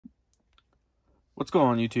What's going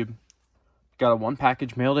on, YouTube? Got a one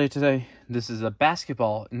package mail day today. This is a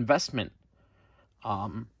basketball investment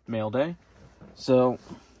mail day. So,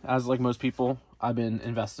 as like most people, I've been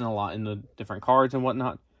investing a lot in the different cards and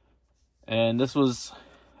whatnot. And this was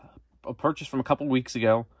a purchase from a couple weeks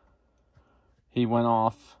ago. He went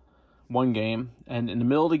off one game, and in the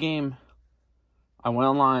middle of the game, I went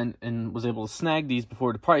online and was able to snag these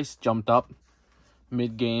before the price jumped up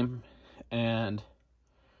mid-game, and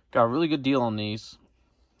got a really good deal on these.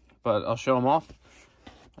 But I'll show them off.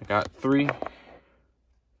 I got 3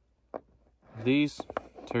 of these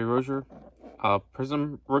Terry Rozier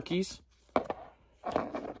Prizm rookies.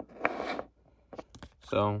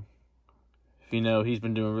 So, if you know, he's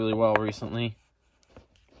been doing really well recently.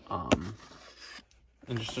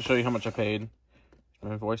 And just to show you how much I paid,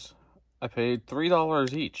 my voice, I paid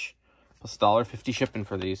 $3 each, plus $1.50 shipping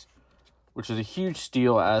for these, which is a huge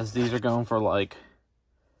steal, as these are going for like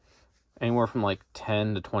anywhere from like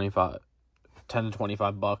 10 to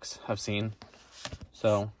 25 bucks I've seen.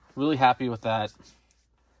 So really happy with that.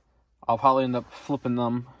 I'll probably end up flipping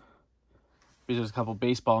them because there's a couple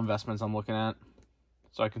baseball investments I'm looking at,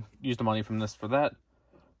 so I can use the money from this for that.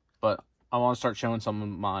 But I want to start showing some of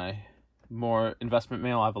my more investment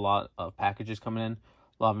mail. I have a lot of packages coming in,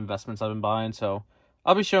 a lot of investments I've been buying, so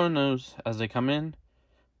I'll be showing those as they come in.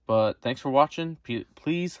 But thanks for watching.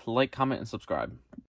 Please like, comment, and subscribe.